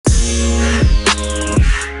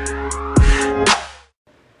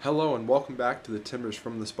Hello and welcome back to the Timbers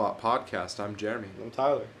from the Spot podcast. I'm Jeremy. I'm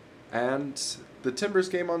Tyler. And the Timbers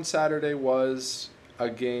game on Saturday was a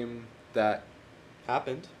game that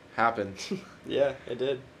Happened. happened. Yeah, it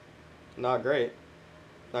did. Not great.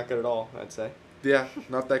 Not good at all, I'd say. Yeah,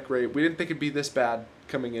 not that great. We didn't think it'd be this bad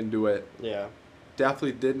coming into it. Yeah.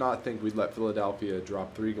 Definitely did not think we'd let Philadelphia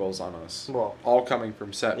drop 3 goals on us. Well, all coming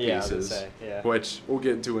from set yeah, I was pieces, gonna say, yeah. which we'll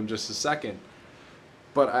get into in just a second.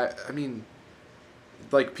 But I mean,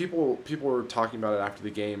 like people were talking about it after the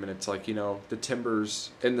game, and it's like, the Timbers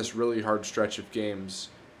in this really hard stretch of games,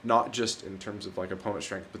 not just in terms of like opponent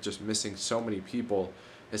strength, but just missing so many people,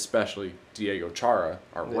 especially Diego Chara,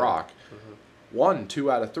 our rock. Mm-hmm. Won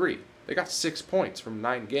 2 out of 3. They got 6 points from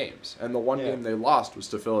 9 games, and the one game they lost was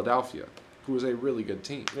to Philadelphia, who was a really good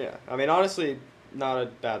team. Yeah. I mean, honestly, not a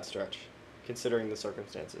bad stretch, considering the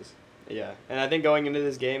circumstances. Yeah. And I think going into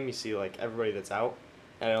this game, you see like everybody that's out,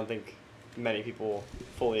 and I don't think many people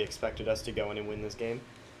fully expected us to go in and win this game.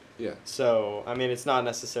 Yeah. So, I mean, it's not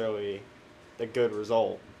necessarily a good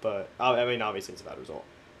result, but, I mean, obviously it's a bad result,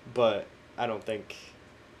 but I don't think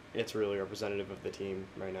it's really representative of the team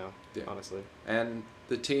right now, honestly. And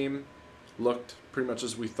the team looked pretty much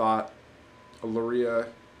as we thought. Espria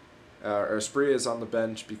is on the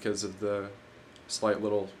bench because of the slight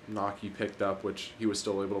little knock he picked up, which he was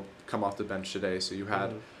still able to come off the bench today. So you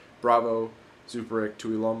had Bravo, Zuparic,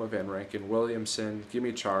 Tuiloma, Van Rankin, Williamson,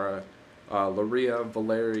 Gimme Chara, Laria,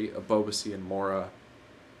 Valeri, Abobasi, and Mora.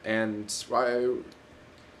 And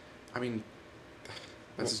I mean,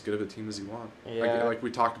 that's as good of a team as you want. Yeah. Like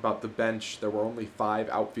we talked about the bench, there were only 5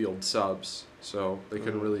 outfield subs, so they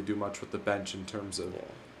couldn't really do much with the bench in terms of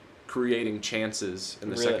creating chances in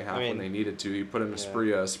the second half when they needed to. You put in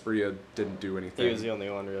Espria. Espria didn't do anything. He was the only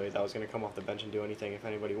one really that was going to come off the bench and do anything if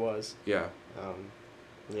anybody was. Yeah.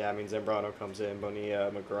 I mean, Zambrano comes in, Bonilla,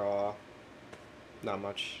 McGraw, not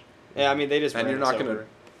much. Yeah, I mean, they just and you're not going to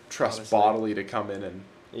trust Bodley to come in and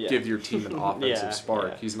give your team an offensive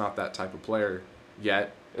spark. Yeah. He's not that type of player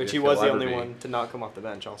yet. Which he was the only one to not come off the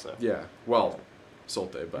bench also. Yeah, well,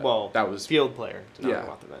 Solte, but that was field player to not come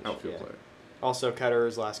off the bench. Outfield player. Also,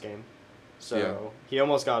 Ketter's last game. So he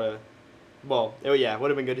almost got a... Well, it would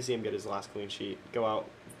have been good to see him get his last clean sheet. Go out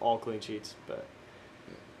all clean sheets, but...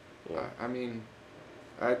 Yeah. I mean,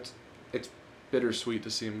 it's bittersweet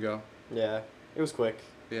to see him go. Yeah, it was quick.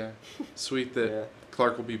 Yeah. Sweet that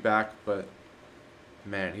Clark will be back, but,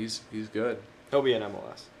 man, he's good. He'll be in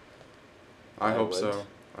MLS. I hope so.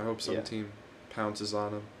 I hope some team pounces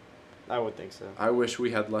on him. I would think so. I wish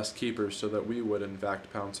we had less keepers so that we would, in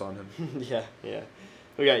fact, pounce on him. Yeah.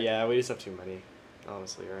 We just have too many,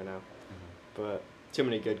 honestly, right now. Mm-hmm. But too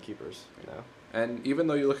many good keepers, And even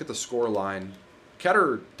though you look at the score line,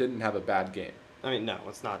 Ketter didn't have a bad game. I mean, no,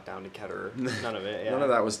 it's not down to Ketter. None of it, None of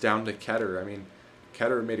that was down to Ketter. I mean,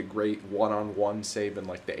 Ketter made a great one-on-one save in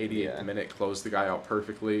like the 88th minute, closed the guy out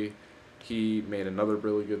perfectly. He made another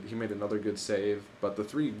good save, but the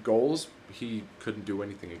 3 goals he couldn't do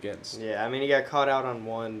anything against. Yeah, I mean, he got caught out on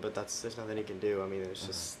one, but there's nothing he can do. I mean, there's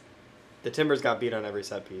just the Timbers got beat on every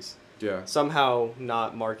set piece. Yeah. Somehow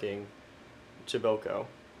not marking Chibilko.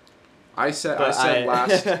 I said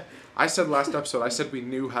last episode, I said we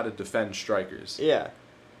knew how to defend strikers. Yeah.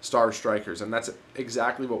 Star strikers, and that's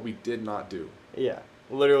exactly what we did not do. Yeah.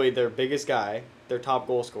 Literally their biggest guy, their top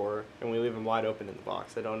goal scorer, and we leave him wide open in the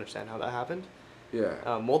box. I don't understand how that happened.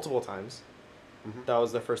 Yeah. Multiple times. Mm-hmm. That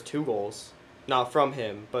was the first 2 goals. Not from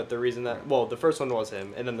him, but the reason that... Well, the first one was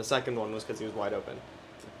him, and then the second one was because he was wide open.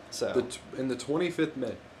 So in the 25th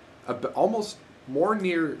minute, almost more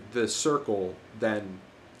near the circle than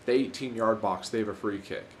the 18-yard box, they have a free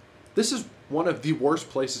kick. This is one of the worst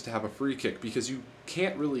places to have a free kick because you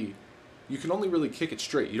can only really kick it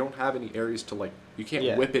straight. You don't have any areas to you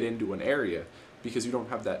can't whip it into an area because you don't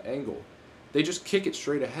have that angle. They just kick it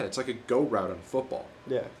straight ahead. It's like a go route in football.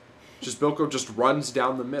 Yeah. Bilko just runs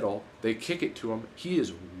down the middle. They kick it to him. He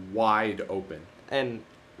is wide open. And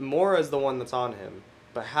Mora is the one that's on him.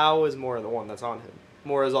 But how is Mora the one that's on him?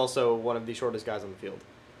 Mora is also one of the shortest guys on the field.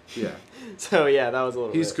 Yeah. So, that was a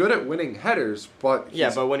little He's good at winning headers, but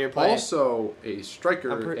he's but when you're playing, also a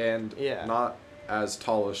striker and not as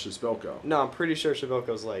tall as Bilko. No, I'm pretty sure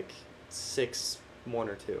Shibilko's like 6'1"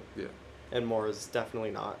 or 2. Yeah. And Mora's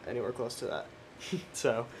definitely not anywhere close to that.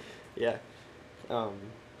 So, yeah.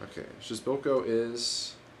 Okay, Bilko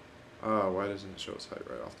is... why doesn't it show his height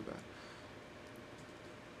right off the bat?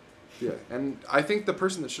 Yeah, and I think the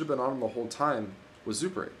person that should have been on him the whole time was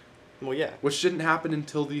Zuparic. Well, yeah. Which didn't happen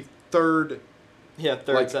until the third... Yeah,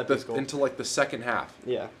 third set piece goal. Until the second half.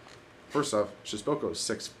 Yeah. First off, Bilko is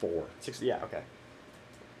 6'4". Yeah, okay.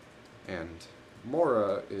 And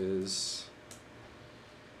Mora is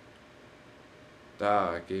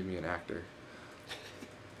It gave me an actor.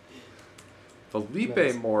 Felipe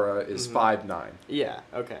Nice. Mora is 5'9". Yeah,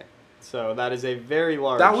 okay. So that is a very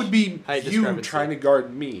large That would be height you discrepancy. trying to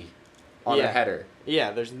guard me on a Yeah. header.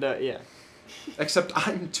 Yeah, there's no... Yeah. Except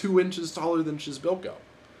I'm 2 inches taller than Shizbilko.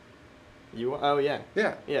 You... Oh, yeah.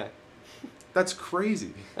 Yeah. Yeah. That's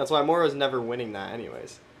crazy. That's why Mora's never winning that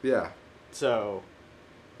anyways. Yeah. So,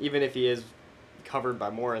 even if he is covered by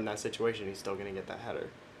Mora in that situation, he's still going to get that header.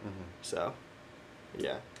 Mm-hmm. So,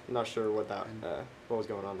 yeah. I'm not sure what was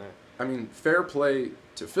going on there. I mean, fair play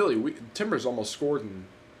to Philly. Timbers almost scored in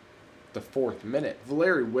the 4th minute.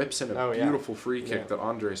 Valeri whips in a beautiful free kick that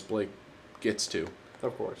Andres Blake gets to.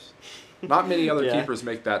 Of course. Not many other Yeah. keepers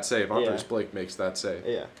make that save. Andres Blake makes that save.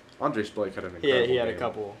 Yeah. Andres Blake had an incredible He had game. a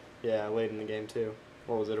couple. Yeah, late in the game too.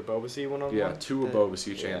 What was it? A Bobasi one-on-one? Yeah, 2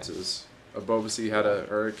 Abobasi chances. Abobasi had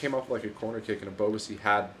it came off like a corner kick, and Abobasi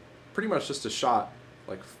had pretty much just a shot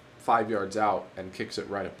like 5 yards out and kicks it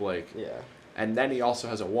right at Blake. Yeah. And then he also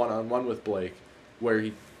has a one-on-one with Blake where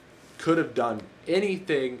he could have done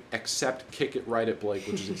anything except kick it right at Blake,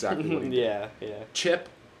 which is exactly what he did. Yeah. Chip,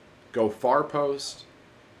 go far post,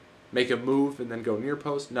 make a move, and then go near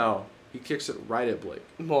post. No, he kicks it right at Blake.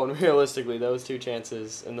 Well, and realistically, those 2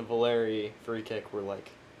 chances and the Valeri free kick were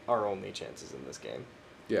like our only chances in this game.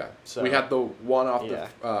 Yeah. So, we had the one off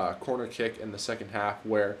the corner kick in the second half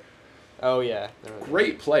where... Oh, yeah.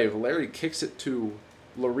 Great play. Valeri kicks it to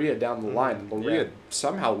Loria down the line. Loria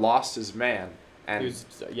somehow lost his man and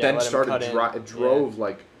then started drove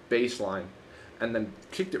like baseline and then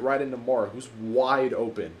kicked it right into Mora, who's wide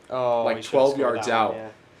open, like 12 yards out,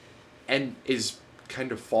 and is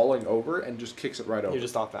kind of falling over and just kicks it right over. He was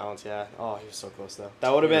just off balance, yeah. Oh, he was so close though.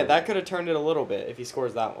 That would have been that could have turned it a little bit if he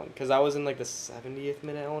scores that one, because that was in like the 70th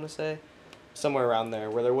minute, I want to say, somewhere around there,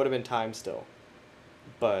 where there would have been time still.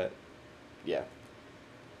 But yeah,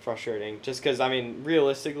 frustrating. Just because, I mean,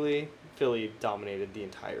 realistically, Philly dominated the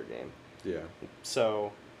entire game. Yeah.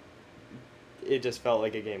 So it just felt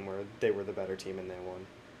like a game where they were the better team and they won.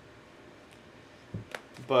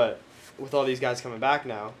 But with all these guys coming back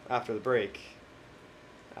now after the break,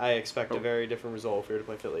 I expect a very different result if we were to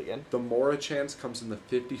play Philly again. The Mora chance comes in the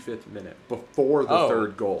 55th minute before the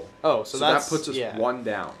third goal. Oh, so that puts us one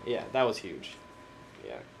down. Yeah, that was huge.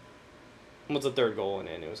 Yeah. Once the third goal went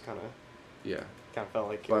in, it was kind of felt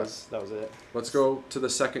like that was it. Let's go to the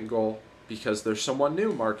second goal because there's someone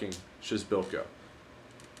new marking Shizbilko.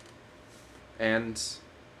 And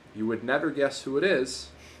you would never guess who it is.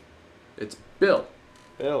 It's Bill.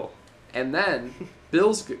 And then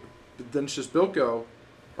then Shizbilko,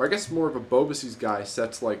 or I guess more of a Bobasi's guy,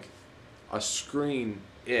 sets like a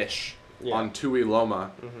screen-ish on Tui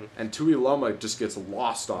Loma. Mm-hmm. And Tui Loma just gets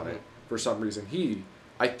lost on it for some reason.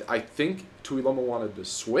 I think Tui Loma wanted to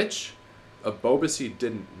switch. Bobasi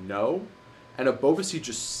didn't know. And Bobasi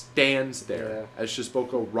just stands there as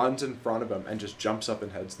Shizbilko runs in front of him and just jumps up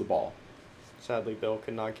and heads the ball. Sadly, Bill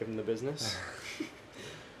could not give him the business.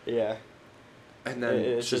 Yeah. And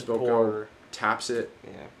then Shizbilko taps it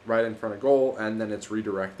right in front of goal, and then it's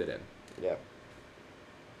redirected in.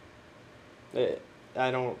 Yeah.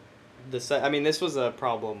 This was a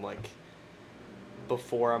problem, like,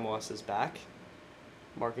 before MLS is back,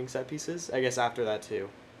 marking set pieces. I guess after that, too.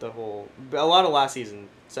 A lot of last season,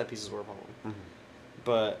 set pieces were a problem.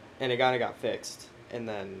 Mm-hmm. And it kind of got fixed, and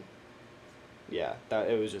then,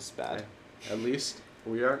 it was just bad. At least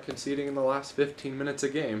we aren't conceding in the last 15 minutes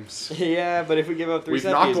of games. Yeah, but if we give up 3 We've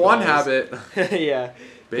set knocked piece one goals, habit. Yeah.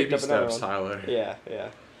 Baby steps, Tyler. Yeah.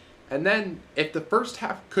 And then, if the first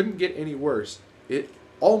half couldn't get any worse, it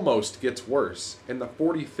almost gets worse. In the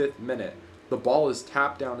 45th minute, the ball is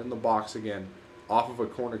tapped down in the box again, off of a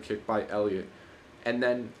corner kick by Elliott. And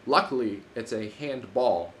then, luckily, it's a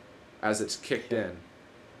handball as it's kicked in.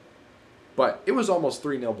 But it was almost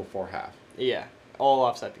 3-0 before half. Yeah, all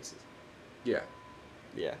offside pieces. Yeah.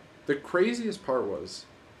 Yeah. The craziest part was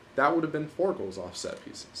that would have been 4 goals off set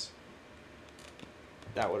pieces.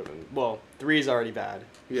 That would have been... Well, 3 is already bad.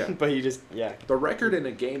 Yeah. But you just... Yeah. The record in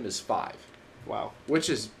a game is 5. Wow. Which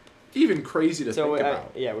is even crazy to think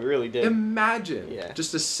about. Yeah, we really did. Imagine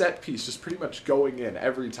just a set piece just pretty much going in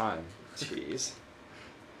every time. Jeez.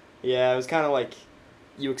 Yeah, it was kind of like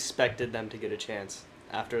you expected them to get a chance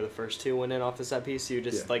after the first 2 went in off the set piece. You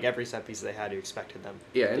just, like, every set piece they had, you expected them.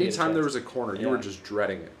 Yeah, anytime there was a corner, you were just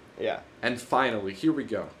dreading it. Yeah. And finally, here we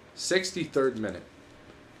go. 63rd minute.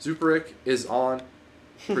 Zuparik is on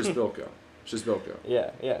for Shizbilko.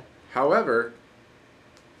 Yeah. However,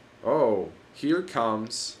 here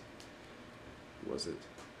comes... Who was it?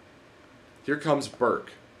 Here comes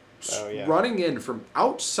Burke. Oh, yeah. Running in from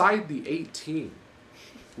outside the 18.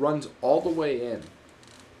 Runs all the way in.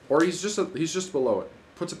 or he's just below it.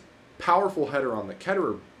 Puts a powerful header on that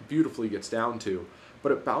Ketterer beautifully gets down to,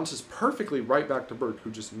 but it bounces perfectly right back to Burke,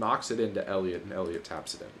 who just knocks it into Elliott, and Elliott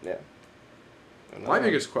taps it in. Yeah. My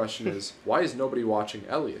biggest question is, why is nobody watching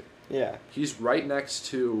Elliott? Yeah. He's right next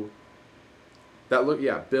to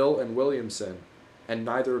Bill and Williamson, and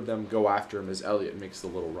neither of them go after him as Elliott makes the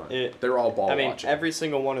little run. They're all ball watching. Every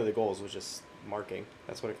single one of the goals was just marking.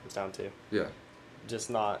 That's what it comes down to. Yeah. Just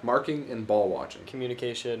not marking and ball watching.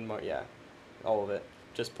 Communication, all of it.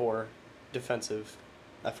 Just poor defensive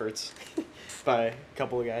efforts by a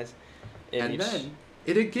couple of guys. Then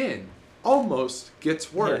it again almost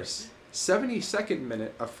gets worse. 72nd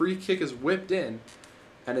minute, a free kick is whipped in,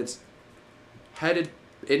 and it's headed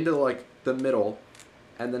into like the middle,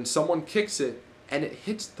 and then someone kicks it, and it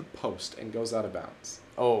hits the post and goes out of bounds.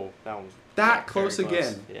 Oh, that one. That close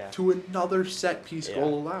again to another set piece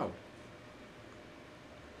goal allowed.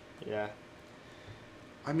 Yeah.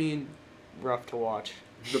 I mean, rough to watch.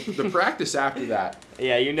 The practice after that.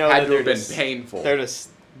 Yeah, you know had that to have been painful. They're just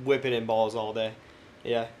whipping in balls all day.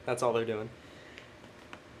 Yeah, that's all they're doing.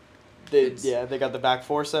 They got the back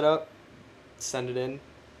four set up, send it in.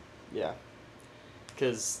 Yeah.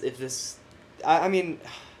 Because if this, I mean,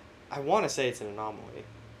 I want to say it's an anomaly,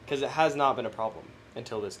 because it has not been a problem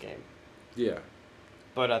until this game. Yeah.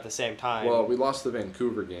 But at the same time. Well, we lost the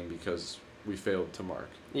Vancouver game because we failed to mark.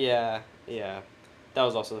 Yeah. That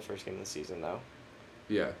was also the first game of the season, though.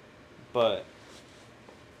 Yeah. But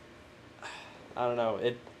I don't know.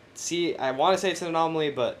 I want to say it's an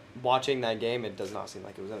anomaly, but watching that game, it does not seem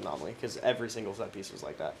like it was an anomaly, because every single set piece was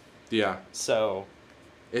like that. Yeah. So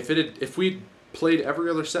if we'd played every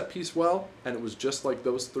other set piece well, and it was just like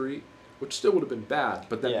those three, which still would have been bad,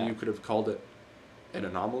 but then you could have called it an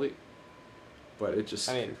anomaly. But it just...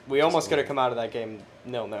 I mean, we almost could have come out of that game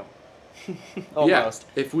 0-0. Almost.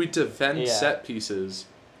 Yeah, if we defend set pieces,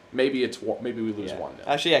 maybe we lose 1-0.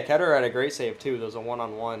 Actually, Ketterer had a great save, too. There was a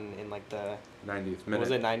one-on-one in, like, the... 90th minute.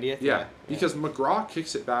 Was it 90th? Yeah, because McGraw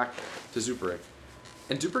kicks it back to Zuparik,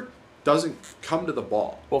 and Zuparik doesn't come to the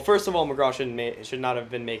ball. Well, first of all, McGraw should not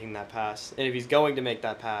have been making that pass. And if he's going to make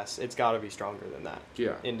that pass, it's got to be stronger than that.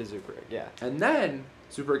 Yeah. Into Zuparik, yeah. And then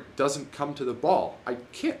Zuparik doesn't come to the ball. I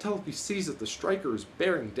can't tell if he sees that the striker is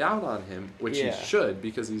bearing down on him, which he should,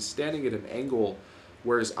 because he's standing at an angle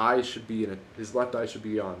where his eyes should be his left eye should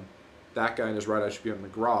be on that guy and his right eye should be on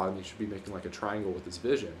McGraw, and he should be making like a triangle with his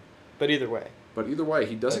vision. But either way,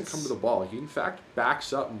 he doesn't come to the ball. He, in fact,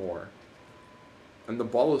 backs up more. And the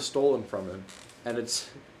ball is stolen from him. And it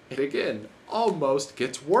again, almost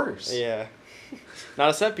gets worse. Yeah. Not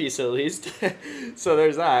a set piece, at least. So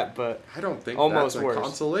there's that, but I don't think almost that's a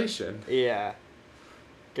consolation. Yeah.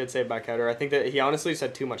 Good save by Ketterer. I think that he honestly just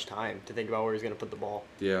had too much time to think about where he's going to put the ball.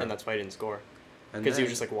 Yeah. And that's why he didn't score. Because he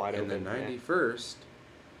was just like wide open. In the 91st,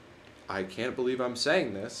 I can't believe I'm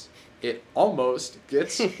saying this, it almost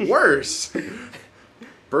gets worse.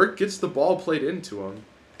 Burke gets the ball played into him,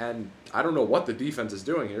 and I don't know what the defense is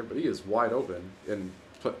doing here, but he is wide open in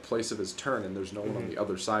place of his turn, and there's no one on the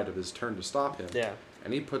other side of his turn to stop him. Yeah.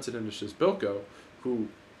 And he puts it into Shizbilko, who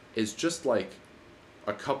is just like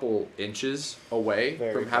a couple inches away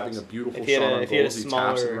from having a beautiful shot on goal. If he had a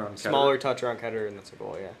smaller touch around Ketterer, and that's a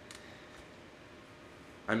goal, yeah.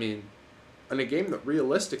 I mean, in a game that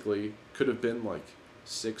realistically could have been like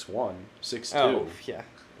 6-1, 6-2. Oh,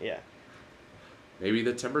 yeah. Maybe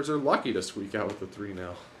the Timbers are lucky to squeak out with a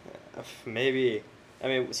 3-0. Maybe. I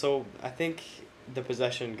mean, so I think the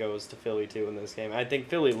possession goes to Philly, too, in this game. I think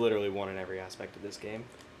Philly literally won in every aspect of this game.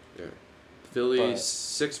 Yeah. Philly,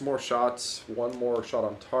 6 more shots, 1 more shot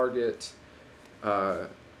on target,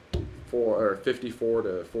 54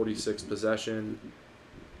 to 46 possession.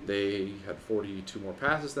 They had 42 more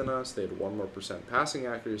passes than us. They had 1% more passing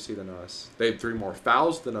accuracy than us. They had 3 more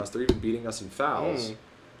fouls than us. They're even beating us in fouls.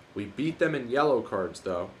 We beat them in yellow cards,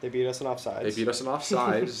 though. They beat us in offsides.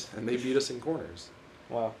 And they beat us in corners.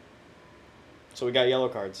 Wow. So we got yellow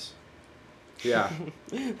cards. Yeah.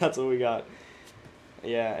 That's what we got.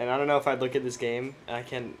 Yeah, and I don't know if I'd look at this game, and I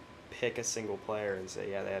can't pick a single player and say,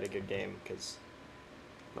 yeah, they had a good game, because,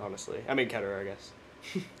 honestly, I mean, Ketterer, I guess.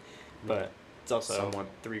 But it's also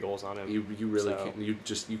 3 goals on him. You really can't.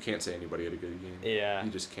 You can't say anybody had a good game. Yeah.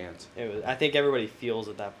 You just can't. I think everybody feels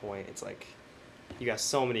at that point. It's like you got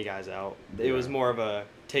so many guys out. It was more of a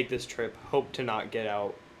take this trip, hope to not get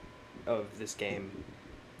out of this game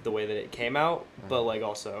the way that it came out, but like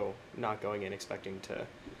also not going in expecting to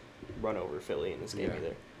run over Philly in this game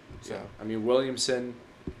either. So I mean, Williamson,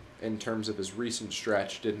 in terms of his recent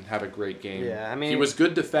stretch, didn't have a great game. Yeah, I mean, he was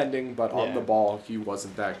good defending, but on the ball, he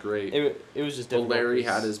wasn't that great. It was just difficult. Larry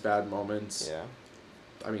had his bad moments. Yeah.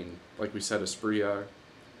 I mean, like we said, Asprilla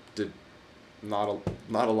did not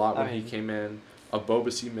a lot when I he mean- came in.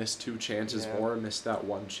 Abobasi missed 2 chances. Yeah. Mora missed that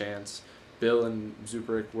 1 chance. Bill and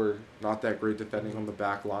Zubrick were not that great defending on the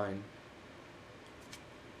back line.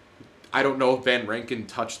 I don't know if Van Rankin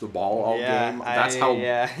touched the ball all game. That's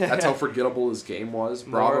how forgettable his game was.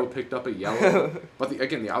 Bravo picked up a yellow, but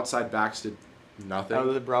the outside backs did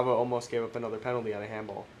nothing. Bravo almost gave up another penalty on a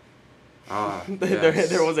handball. Yes.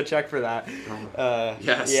 there was a check for that.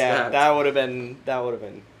 Yes. Yeah, that would have been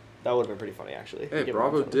pretty funny actually. Hey,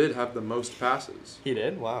 Bravo did have the most passes. He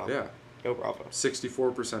did? Wow. Yeah. Go Bravo.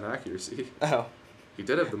 64% accuracy. Oh. He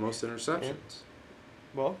did have the most interceptions. Yeah.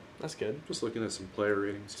 Well, that's good. Just looking at some player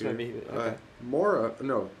ratings here. Okay.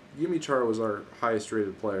 Yumi Chara was our highest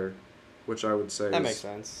rated player, which I would say That makes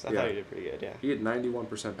sense. I thought he did pretty good, yeah. He had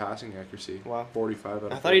 91% passing accuracy. Wow. 45 out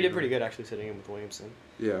of I thought he did 49. pretty good actually sitting in with Williamson.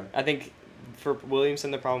 Yeah. I think for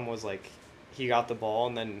Williamson the problem was like he got the ball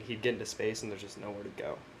and then he'd get into space and there's just nowhere to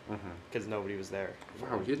go because nobody was there.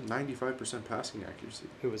 Wow, he had 95% passing accuracy.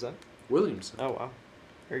 Who was that? Williamson. Oh wow,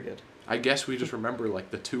 very good. I guess we just remember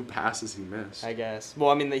like the 2 passes he missed. I guess. Well,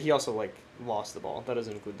 I mean he also like lost the ball. That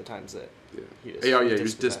doesn't include the times that he just he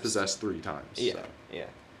was dispossessed 3 times. Yeah. So. Yeah.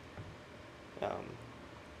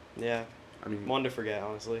 Yeah. I mean, one to forget,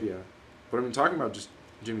 honestly. Yeah, but I mean, talking about just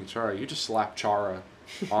Jimmy Chara, you just slap Chara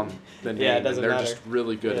on the name, Yeah, it doesn't and they're matter. just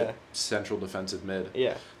really good at central defensive mid.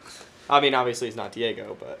 Yeah. I mean, obviously he's not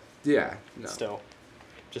Diego, but Yeah, no. still,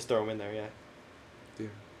 just throw him in there. Yeah. Yeah.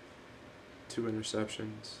 2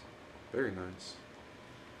 interceptions, very nice.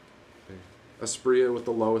 Asprilla with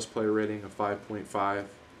the lowest player rating of 5.5.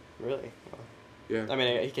 Really? Wow. Yeah. I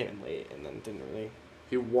mean, he came in late and then didn't really.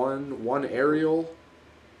 He won 1 aerial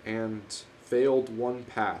and failed 1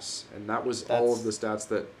 pass, and that was all of the stats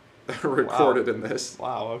that are recorded in this.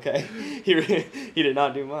 Wow. Okay. He did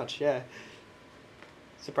not do much. Yeah.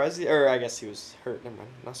 Surprised, or I guess he was hurt. Never mind.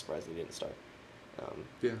 Not surprised he didn't start.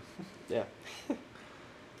 Yeah. Yeah. But,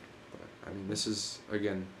 I mean, this is,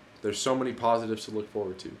 again, there's so many positives to look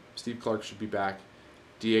forward to. Steve Clark should be back.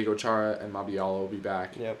 Diego Chara and Mabiala will be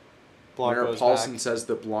back. Yep. Mayor Blanco's Paulson back. says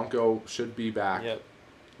that Blanco should be back. Yep.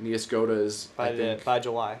 Niascoda is, By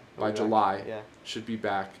July. by July, Yeah. should be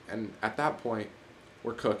back. And at that point,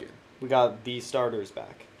 we're cooking. We got the starters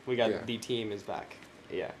back. We got Yeah. the team is back.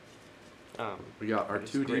 Yeah. We got our That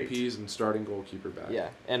is 2 great. DPs and starting goalkeeper back. Yeah,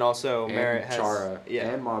 and also And Merritt has Chara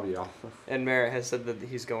and Mabiala. Merritt has said that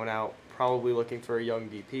he's going out probably looking for a young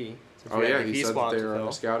DP. since we have He DP said that spots they to were on fill.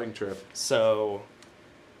 a scouting trip. So,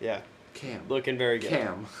 yeah, Cam. looking very good.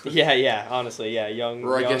 Cam. Yeah, honestly, yeah, young.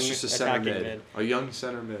 Or I young guess just a center attacking mid. A young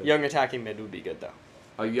center mid. Young attacking mid would be good though.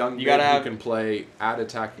 A young You mid gotta who have- can play at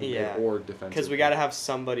attacking Yeah. mid or defensive. Because we got to have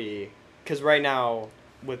somebody. Because right now,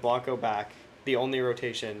 with Blanco back, the only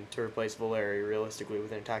rotation to replace Valeri realistically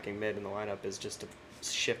with an attacking mid in the lineup is just to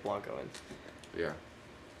shift Blanco in. Yeah.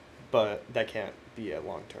 But that can't be a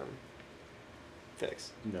long term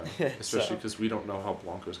fix. No. Especially So- because we don't know how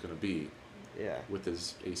Blanco's going to be Yeah. with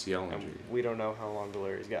his ACL injury. And we don't know how long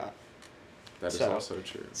Valeri's got. That is so- also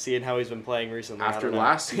true. Seeing how he's been playing recently. I After don't know.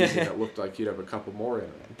 last season, it looked like he'd have a couple more in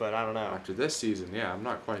him. But I don't know. After this season, yeah, I'm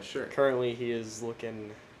not quite sure. Currently, he is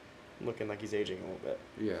looking like he's aging a little bit.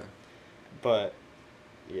 Yeah. But,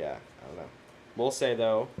 yeah, I don't know. We'll say,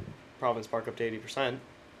 though, Province Park up to 80%.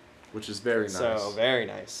 Which is very nice. So, very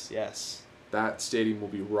nice, yes. That stadium will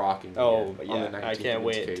be rocking. Oh, again but on yeah, the 19th I can't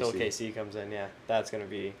wait against till KC. KC comes in. Yeah, that's going to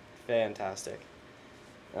be fantastic.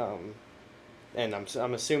 And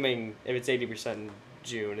I'm assuming if it's 80% in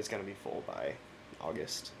June, it's going to be full by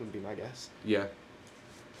August, would be my guess. Yeah.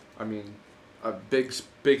 I mean,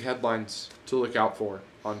 big headlines to look out for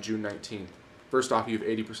on June 19th. First off, you have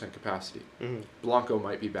 80% capacity. Mm-hmm. Blanco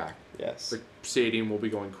might be back. Yes. The stadium will be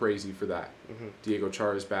going crazy for that. Mm-hmm. Diego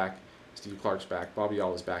Chara's back. Steve Clark's back. Bobby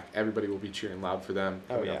Alla's back. Everybody will be cheering loud for them.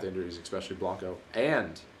 Oh, Coming yeah. off the injuries, especially Blanco.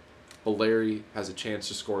 And Valeri has a chance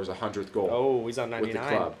to score his 100th goal Oh, he's on with 99.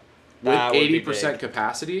 the club. That With would be 80% big.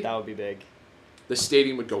 capacity, That would be big. the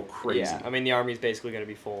stadium would go crazy. Yeah, I mean, the Army's basically going to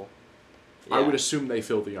be full. I Yeah. would assume they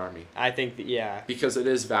fill the Army. I think, yeah. Because it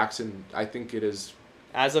is vaccine. I think it is.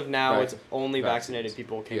 As of now, Right. it's only Vaccines. vaccinated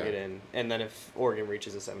people can Yeah. get in. And then if Oregon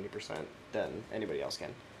reaches a 70%, then anybody else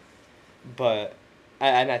can. But,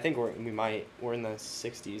 and I think we're in the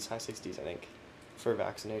 60s, high 60s, I think, for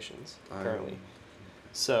vaccinations currently.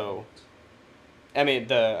 So, I mean,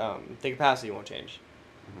 the capacity won't change.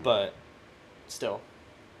 Mhm. But, still,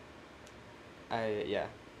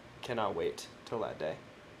 cannot wait till that day.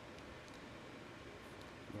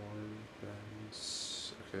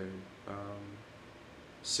 Okay.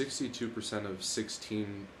 62% of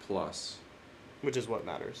 16 plus Which is what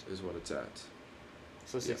matters. is what it's at.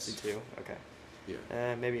 So Yes. 62, okay.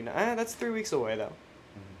 Yeah. Maybe not. That's 3 weeks away though.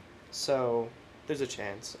 Mhm. So there's a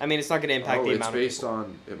chance. I mean, it's not going to impact the it's amount based of people.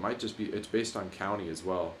 on. It might just be. It's based on county as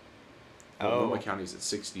well. Multnomah County's at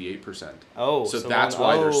 68%. Oh, So that's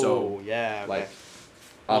why they're so yeah, okay. like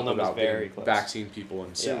up Multnomah's about very getting close. vaccine people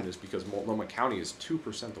in soon Yeah. is because Multnomah County is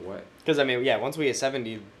 2% away. Because I mean, yeah, once we hit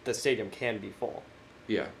 70, the stadium can be full.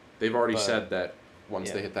 Yeah, they've already But- said that once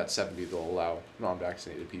yeah. they hit that 70, they'll allow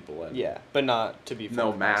non-vaccinated people in. Yeah, but not to be full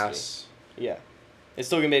No capacity. mass. Yeah, it's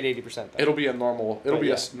still gonna be at 80% though. It'll be a normal. It'll But be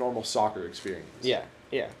yeah. a normal soccer experience. Yeah,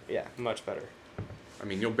 much better. I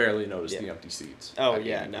mean, you'll barely notice Yeah. the empty seats. Oh at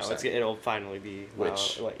yeah, no, 80%, it'll finally be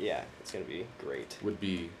Which- it's gonna be great. would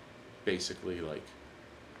be basically like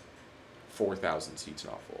 4,000 seats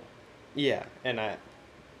not full. Yeah, and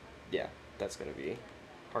that's gonna be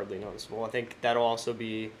hardly noticeable. I think that'll also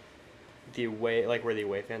be the away, like where the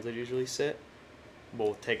away fans would usually sit,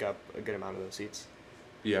 will take up a good amount of those seats.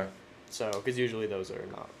 Yeah. So, because usually those are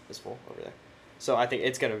not as full over there. So I think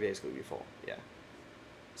it's gonna basically be full. Yeah.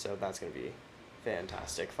 So that's gonna be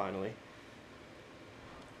fantastic. Finally.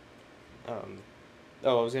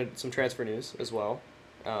 Some transfer news as well.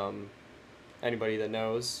 Anybody that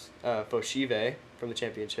knows Foshive from the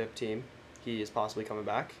championship team, he is possibly coming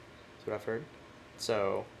back. That's what I've heard.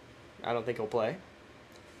 So, I don't think he'll play,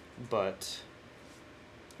 but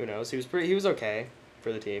who knows? He was okay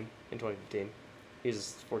for the team in 2015. He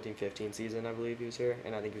was 14-15 season, I believe he was here,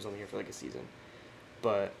 and I think he was only here for like a season.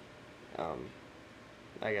 But,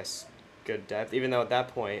 I guess good depth. Even though at that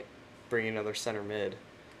point, bringing another center mid,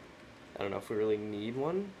 I don't know if we really need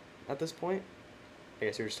one at this point. I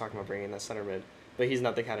guess we were just talking about bringing in that center mid, but he's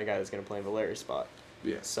not the kind of guy that's going to play in Valeri's spot.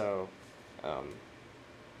 Yeah. So,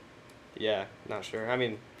 yeah, not sure. I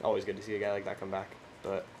mean, always good to see a guy like that come back,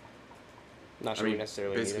 but not sure we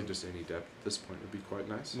necessarily need basically him. just any depth at this point would be quite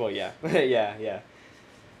nice. Well, yeah, yeah. Yeah.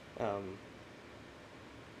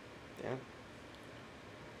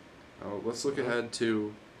 Let's look ahead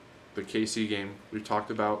to the KC game. We've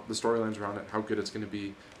talked about the storylines around it, how good it's going to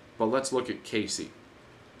be, but let's look at KC.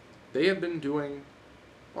 They have been doing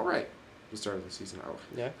all right the start of the season.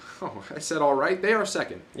 Yeah. Oh, I said all right. They are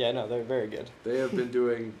second. Yeah, no, they're very good. They have been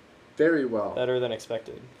doing very well. Better than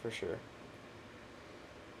expected, for sure.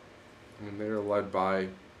 I mean, they're led by,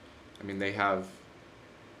 they have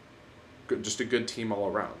just a good team all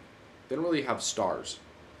around. They don't really have stars.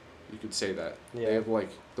 You could say that. Yeah. They have, like,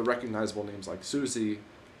 the recognizable names like Susie,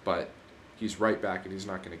 but he's right back and he's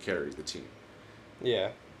not going to carry the team.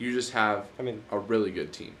 Yeah. You just have a really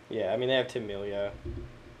good team. Yeah, they have Tim Melia.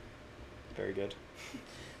 Very good.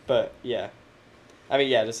 But, yeah.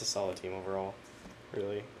 Just a solid team overall,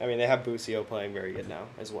 really. They have Busio playing very good now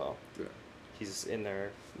as well. Yeah. He's in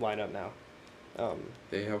their lineup now.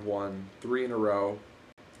 They have won 3 in a row.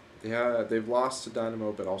 They've lost to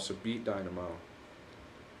Dynamo, but also beat Dynamo.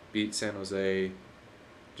 Beat San Jose,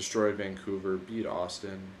 destroyed Vancouver, beat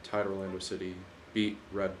Austin, tied Orlando City, beat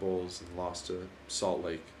Red Bulls, and lost to Salt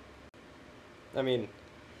Lake.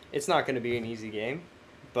 It's not going to be an easy game,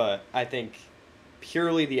 but I think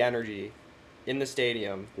purely the energy in the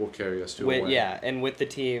stadium Will carry us to a win. Yeah, and with the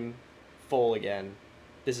team full again,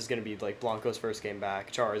 this is going to be like Blanco's first game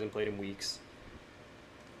back. Char hasn't played in weeks.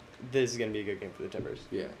 This is going to be a good game for the Timbers.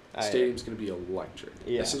 Yeah, stadium's going to be electric.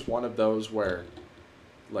 Yeah. This is one of those where,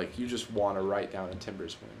 like, you just want to write down a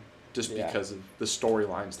Timbers win, just because of the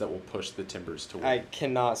storylines that will push the Timbers to win. I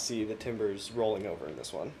cannot see the Timbers rolling over in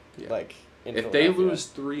this one. Yeah. Like, if they lose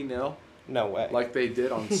 3-0, no way. like they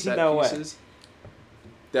did on set No way. pieces,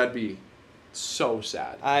 that'd be so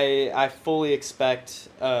sad. I fully expect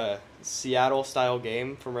a Seattle-style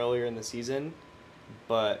game from earlier in the season,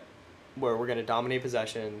 but where we're going to dominate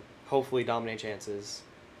possession, hopefully dominate chances,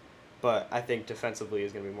 but I think defensively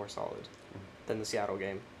is going to be more solid than the Seattle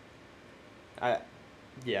game. I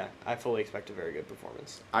fully expect a very good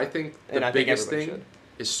performance. I think And the I think biggest everybody thing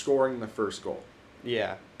should. is scoring the first goal.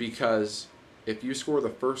 Yeah. Because if you score the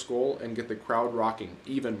first goal and get the crowd rocking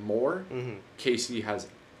even more, Mm-hmm. KC has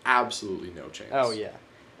absolutely no chance. Oh, yeah.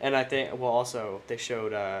 And I think, also, they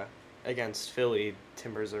showed against Philly,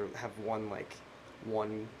 Timbers have won,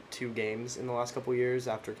 1-2 games in the last couple years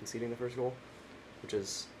after conceding the first goal, which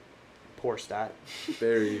is poor stat.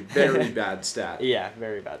 Very, very bad stat. Yeah,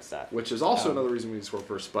 very bad stat. Which is also another reason we need to score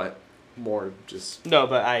first, but more just... No,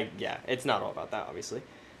 but it's not all about that, obviously.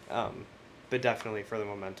 But definitely for the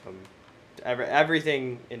momentum.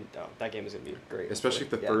 Everything in that game is going to be great. Especially if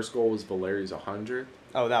the first goal was Valeri's 100th.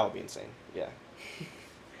 Oh, that would be insane. Yeah.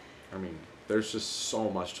 There's just so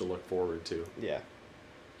much to look forward to. Yeah.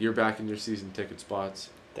 You're back in your season ticket spots.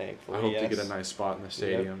 Thankfully, I hope to get a nice spot in the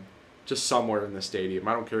stadium. Just somewhere in the stadium.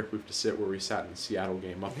 I don't care if we have to sit where we sat in the Seattle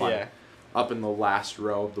game up up in the last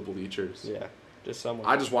row of the bleachers. Yeah, just someone.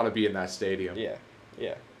 I just want to be in that stadium. Yeah,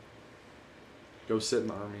 yeah. Go sit in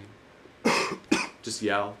the army. Just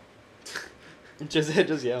yell. Just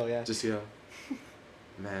yell, yeah. Just yell.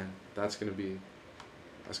 Man, that's gonna be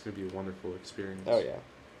a wonderful experience. Oh yeah.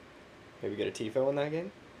 Maybe get a tifo in that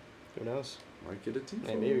game. Who knows? Might get a tifo.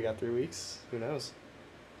 Maybe we got 3 weeks. Who knows?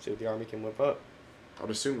 See what the Army can whip up. I'd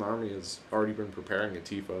assume the Army has already been preparing a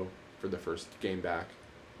tifo for the first game back.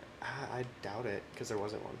 I doubt it, because there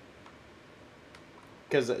wasn't one.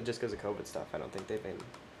 Just because of COVID stuff, I don't think they've been.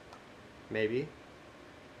 Maybe,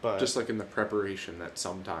 but Just like in the preparation that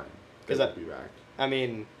sometime they 'Cause will I- be back. I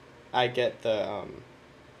mean, I get the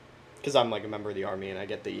because I'm like a member of the Army, and I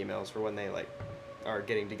get the emails for when they like are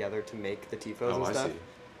getting together to make the tifos and I stuff. see.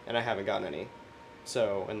 And I haven't gotten any,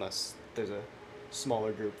 so unless there's a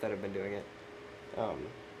smaller group that have been doing it,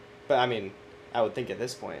 but I mean, I would think at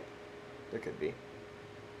this point there could be,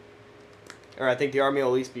 or I think the Army will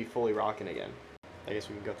at least be fully rocking again. I guess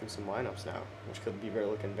we can go through some lineups now, which could be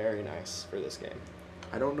looking very nice for this game.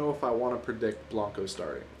 I don't know if I want to predict Blanco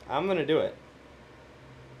starting. I'm gonna do it.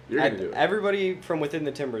 You're gonna do it. Everybody from within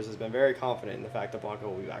the Timbers has been very confident in the fact that Blanco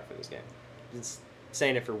will be back for this game. He's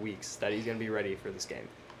saying it for weeks that he's gonna be ready for this game,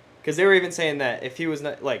 because they were even saying that if he was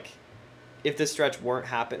not if this stretch weren't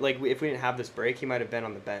happen, if we didn't have this break, he might have been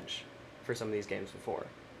on the bench for some of these games before.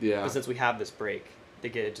 Yeah. But since we have this break, they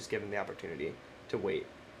just give him the opportunity to wait.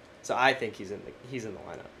 So I think he's in the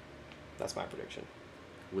lineup. That's my prediction.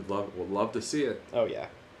 Would love to see it. Oh yeah.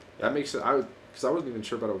 That makes it. Because I wasn't even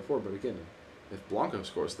sure about it before, but again, if Blanco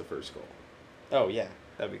scores the first goal. Oh yeah,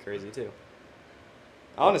 that'd be crazy too.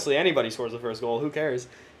 Honestly, anybody scores the first goal, who cares?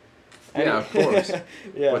 Yeah, of course.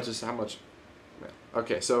 Yeah. But just how much.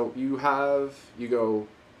 Okay, so you go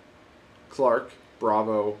Clark,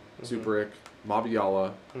 Bravo, Zuprik,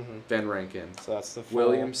 Mabiala, Van Rankin, So that's the full,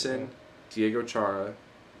 Williamson, Diego Chara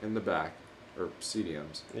in the back, or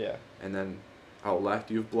CDMs. Yeah. And then out left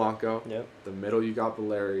you have Blanco. Yep. The middle you got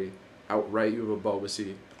Valeri. Out right you have a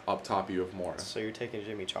Bobasi. Up top you have Mora. So you're taking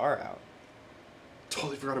Jimmy Chara out.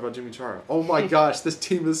 Totally forgot about Jimmy Chara. Oh my gosh, this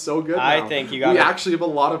team is so good now. I think you got. We actually have a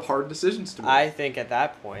lot of hard decisions to make. I think at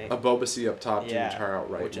that point. A Bobasi up top, Yeah, Jimmy Chara out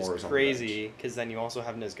right, which Mora's is on the bench. crazy because then you also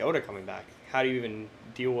have Nizgoda coming back. How do you even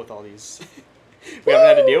deal with all these? We haven't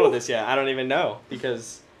had to deal with this yet. I don't even know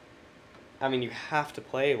because, I mean, you have to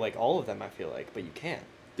play all of them. I feel like, but you can't.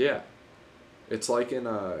 Yeah. It's like in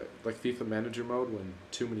FIFA manager mode when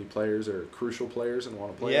too many players are crucial players and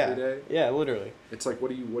want to play every day. Yeah, literally. It's like what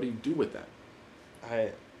do you do with them?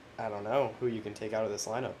 I don't know who you can take out of this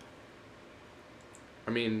lineup.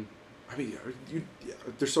 I mean,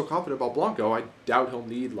 they're so confident about Blanco. I doubt he'll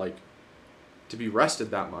need to be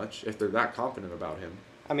rested that much if they're that confident about him.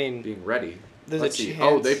 I mean, being ready. there's Let's a see. chance.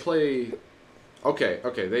 Oh, they play.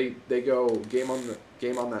 Okay. They go game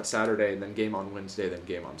on that Saturday and then game on Wednesday, then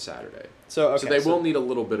game on Saturday. So they will need a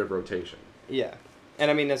little bit of rotation. Yeah, and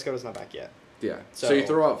I mean Nizgoda's not back yet. Yeah. So So you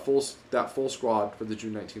throw out that full squad for the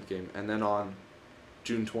June 19th game, and then on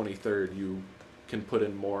June 23rd you can put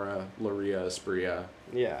in Mora, Laria, Espria.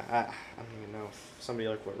 Yeah, I don't even know if somebody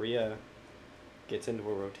like Laria gets into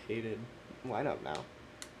a rotated lineup now.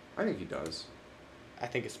 I think he does. I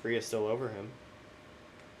think Espria's still over him.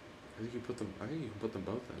 I think you can put them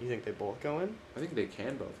both in. You think they both go in? I think they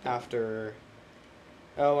can both. Go. After...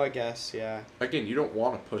 Oh, I guess, yeah. Again, you don't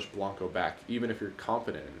want to push Blanco back, even if you're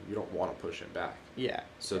confident in him. You don't want to push him back. Yeah.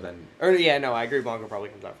 So then... I agree Blanco probably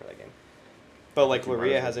comes out for that game. But, I think you might as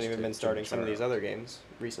Laria well hasn't just even take been starting Jimmy some of Chara these other games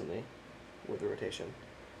recently with the rotation.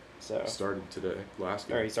 So... Started today, last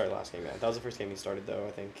game. Or he started last game, yeah. That was the first game he started, though,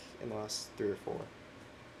 I think, in the last 3 or 4.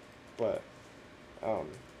 But,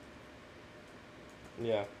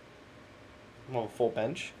 yeah. We'll have a full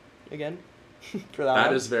bench again for that That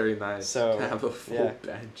one. is very nice So, to have a full yeah.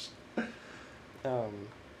 bench.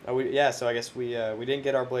 So I guess we didn't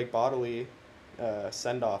get our Blake Bodley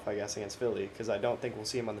send-off, I guess, against Philly, because I don't think we'll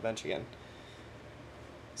see him on the bench again.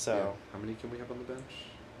 So... Yeah. How many can we have on the bench?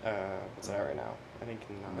 What's that right now? I think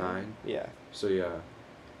 9. 9? Yeah. So yeah,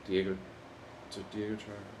 Diego Chara,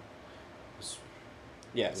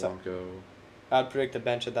 Yeah, so Blanco, I'd predict the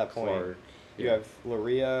bench at that point. Clark. You yeah. have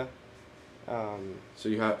Laria, So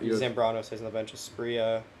you have Zambrano stays on the bench,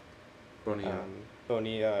 Espria, Bonilla,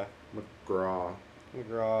 Bonilla, McGraw.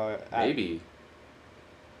 McGraw. Maybe.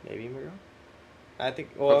 Maybe McGraw? I think,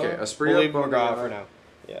 well, Okay, Espria, we'll leave Bonilla, McGraw for now.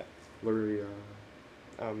 Yeah. Luria,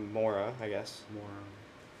 Mora, I guess.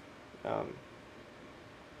 Mora.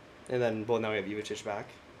 And then, well, now we have Ivicic back.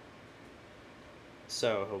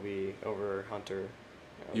 So he'll be over Hunter.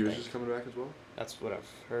 I You was think. just coming back as well? That's what I've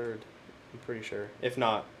heard. I'm pretty sure. If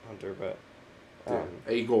not Hunter, but Yeah.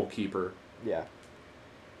 A goalkeeper. Yeah.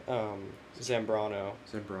 Zambrano.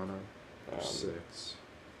 6.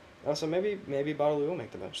 Oh, so maybe Badalu will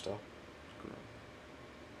make the bench still.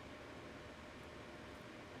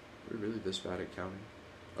 We're really this bad at counting.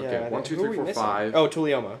 Yeah, Okay, 1, 2, 3, 4, 5. Oh,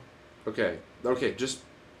 Tulioma. Okay,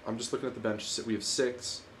 I'm just looking at the bench. We have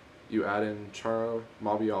 6. You add in Charo,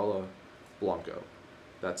 Mabiala, Blanco.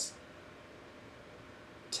 That's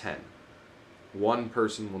 10. One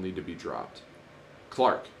person will need to be dropped.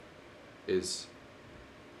 Clark is...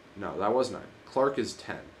 No, that was 9. Clark is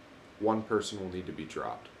 10. One person will need to be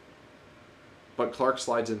dropped. But Clark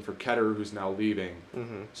slides in for Ketter, who's now leaving,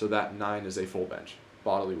 so that 9 is a full bench.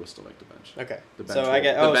 Bodley will still make the bench. Okay. The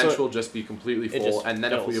bench will just be completely full, and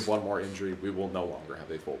then fills. if we have one more injury, we will no longer have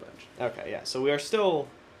a full bench. Okay, yeah. So we are still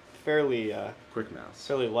fairly... Quick maths.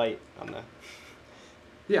 Fairly light on the...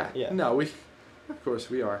 Yeah. No, of course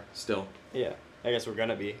we are, still. Yeah. I guess we're going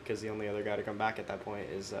to be, because the only other guy to come back at that point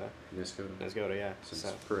is... Nisgoda, yeah.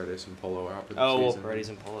 Since Paredes and Polo are out for the season. Oh, well, Paredes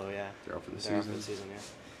and Polo, yeah. They're out for the season, yeah.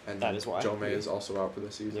 And that is why. Jome is also out for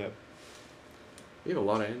the season. Yep. We have a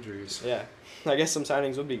lot of injuries. Yeah. I guess some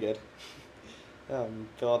signings would be good.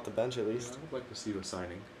 Fill out the bench at least. I would like to see a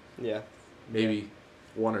signing. Yeah. Maybe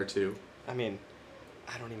 1 or 2. I mean,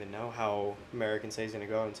 I don't even know how American say he's going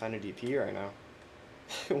to go out and sign a DP right now.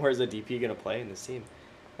 Where's the DP going to play in this team?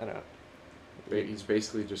 I don't know. He's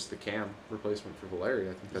basically just the cam replacement for Valeri.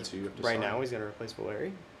 I think that's who you have to sign. Right now he's going to replace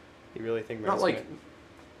Valeri? You really think... Not like...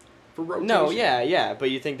 For rotation. No, yeah.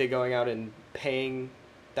 But you think that going out and paying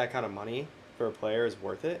that kind of money for a player is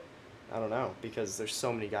worth it? I don't know, because there's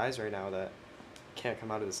so many guys right now that can't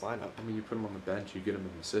come out of this lineup. I mean, you put them on the bench, you get them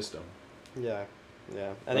in the system. Yeah.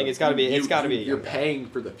 I think it's got to be. It's got to be. You're paying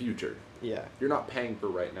for the future. Yeah. You're not paying for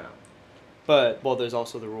right now. But there's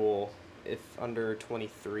also the rule: if under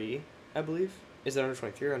 23, I believe, is it under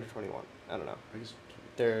 23 or under 21? I don't know. I guess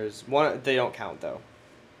there's one. They don't count though.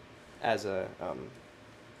 As a.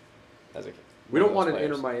 We don't want an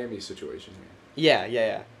Inter Miami situation here.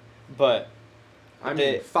 Yeah. But. I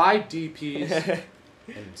mean, 5 DPs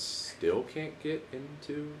and still can't get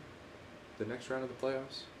into the next round of the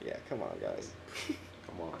playoffs? Yeah, come on, guys.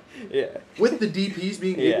 Come on. Yeah. With the DPs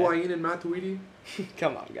being Higuain and Matuidi?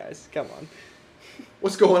 Come on, guys. Come on.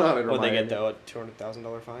 What's going on in Miami? What they get, though? A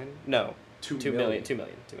 $200,000 fine? No. $2 million.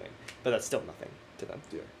 But that's still nothing to them.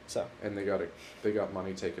 Yeah. So. And they got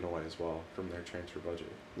money taken away as well from their transfer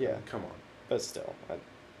budget. Yeah. I mean, come on. But still.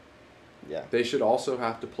 Yeah. They should also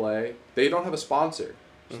have to play. They don't have a sponsor.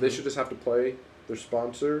 So they should just have to play their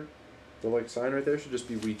sponsor. The sign right there should just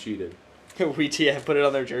be "We cheated." Put it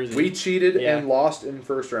on their jersey. We cheated and lost in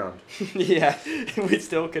first round. Yeah. We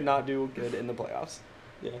still could not do good in the playoffs.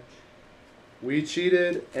 Yeah. We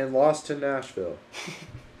cheated and lost to Nashville.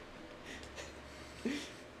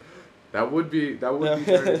 That would be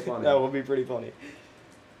very funny. That would be pretty funny.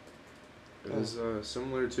 It is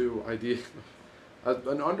similar to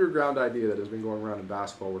an underground idea that has been going around in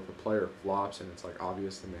basketball where if a player flops and it's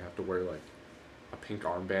obvious, then they have to wear a pink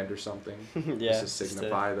armband or something. Yeah. Just to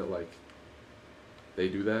signify that they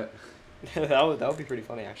do that. that would be pretty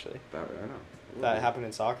funny actually. I know. If that happened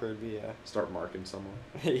in soccer, it'd be start marking someone.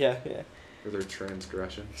 Yeah. For their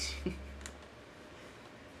transgressions.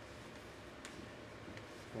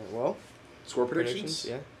 Well. Score predictions?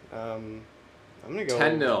 Yeah. I'm gonna go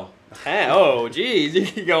 10-0. 10. Oh,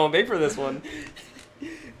 geez, you're going big for this one.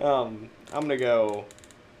 I'm gonna go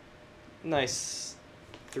nice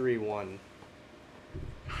 3-1.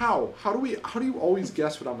 How do you always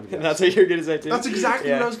guess what I'm gonna guess? That's what you're gonna say too. That's exactly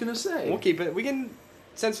what I was gonna say. We'll keep it. We'll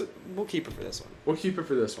keep it for this one. We'll keep it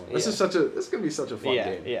for this one. This is gonna be such a fun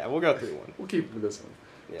game. Yeah, we'll go 3-1. We'll keep it for this one.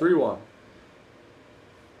 3-1.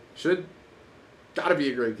 Gotta be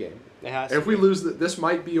a great game. It has. If we lose, this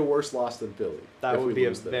might be a worse loss than Philly. That would be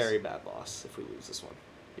a very bad loss if we lose this one.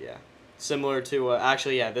 Yeah. Similar to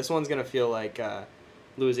this one's gonna feel like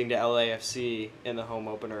losing to LAFC in the home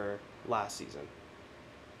opener last season.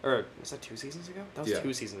 Or was that 2 seasons ago? That was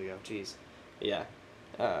 2 seasons ago. Jeez. Yeah.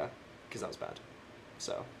 Because that was bad.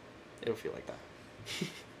 So it'll feel like that.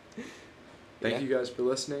 Thank you guys for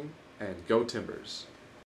listening, and go Timbers.